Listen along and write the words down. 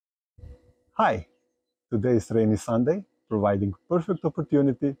Hi, today is rainy Sunday, providing perfect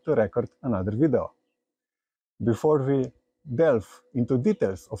opportunity to record another video. Before we delve into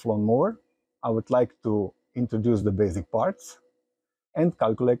details of lawnmower, I would like to introduce the basic parts and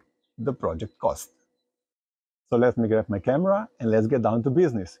calculate the project cost. So let me grab my camera and let's get down to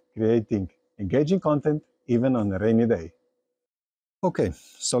business, creating engaging content even on a rainy day. Okay,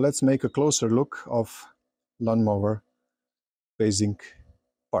 so let's make a closer look of lawnmower basic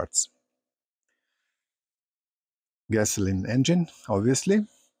parts. Gasoline engine, obviously.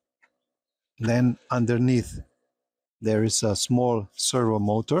 Then underneath there is a small servo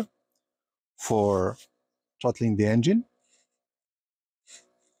motor for throttling the engine,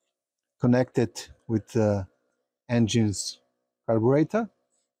 connected with the engine's carburetor.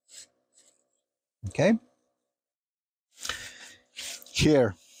 Okay.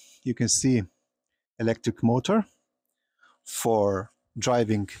 Here you can see electric motor for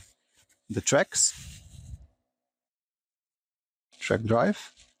driving the tracks, track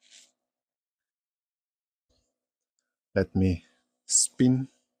drive. Let me spin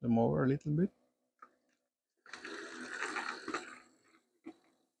the mower a little bit.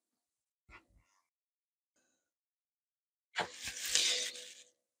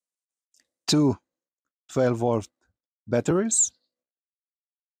 Two 12-volt batteries.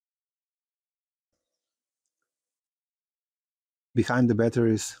 Behind the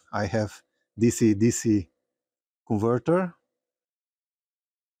batteries I have DC-DC converter,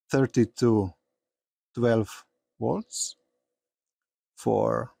 30 to 12 volts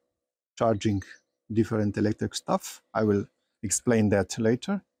for charging different electric stuff. I will explain that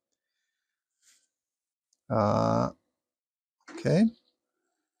later. Okay.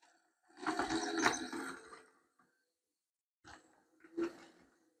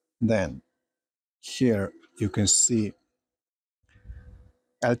 Then here you can see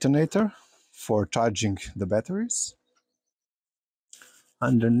alternator for charging the batteries.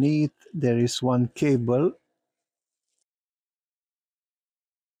 Underneath there is one cable,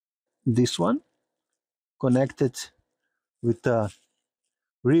 this one, connected with a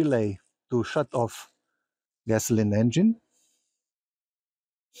relay to shut off gasoline engine.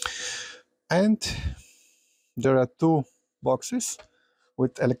 And there are two boxes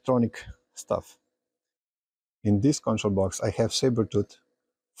with electronic stuff. In this control box I have saber tooth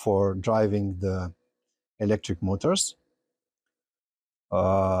for driving the electric motors,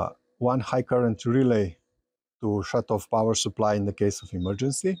 one high current relay to shut off power supply in the case of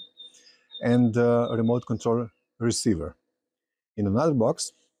emergency, and a remote control receiver. In another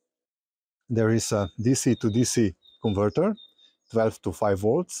box there is a DC to DC converter, 12 to 5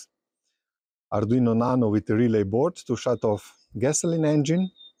 volts, Arduino Nano with a relay board to shut off gasoline engine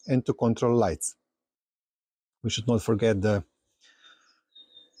and to control lights. We should not forget the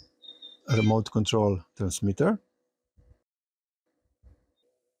remote control transmitter.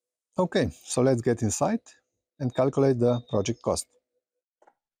 Okay, so let's get inside and calculate the project cost.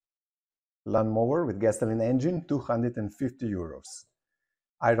 Lawnmower with gasoline engine, 250 euros.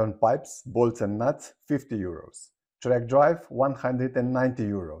 Iron pipes, bolts and nuts, 50 euros. Track drive, 190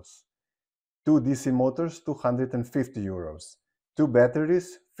 euros. Two DC motors, 250 euros. Two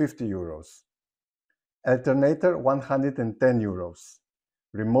batteries, 50 euros. Alternator, 110 euros.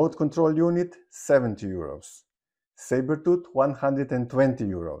 Remote control unit, 70 euros. Sabertooth, 120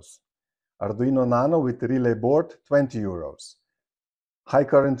 euros. Arduino Nano with relay board, 20 euros. High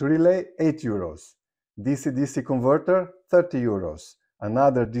current relay, 8 euros. DC-DC converter, 30 euros.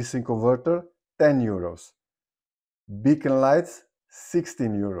 Another DC converter, 10 euros. Beacon lights,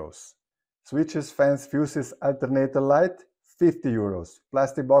 16 euros. Switches, fans, fuses, alternator light, 50 euros.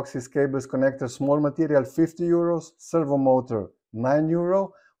 Plastic boxes, cables, connectors, small material, 50 euros. Servo motor, 9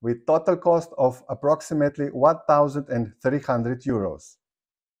 euro, with total cost of approximately 1,300 euros.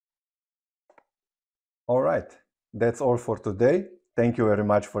 Alright, that's all for today. Thank you very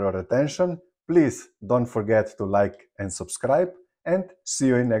much for your attention. Please don't forget to like and subscribe, and see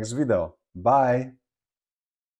you in next video. Bye!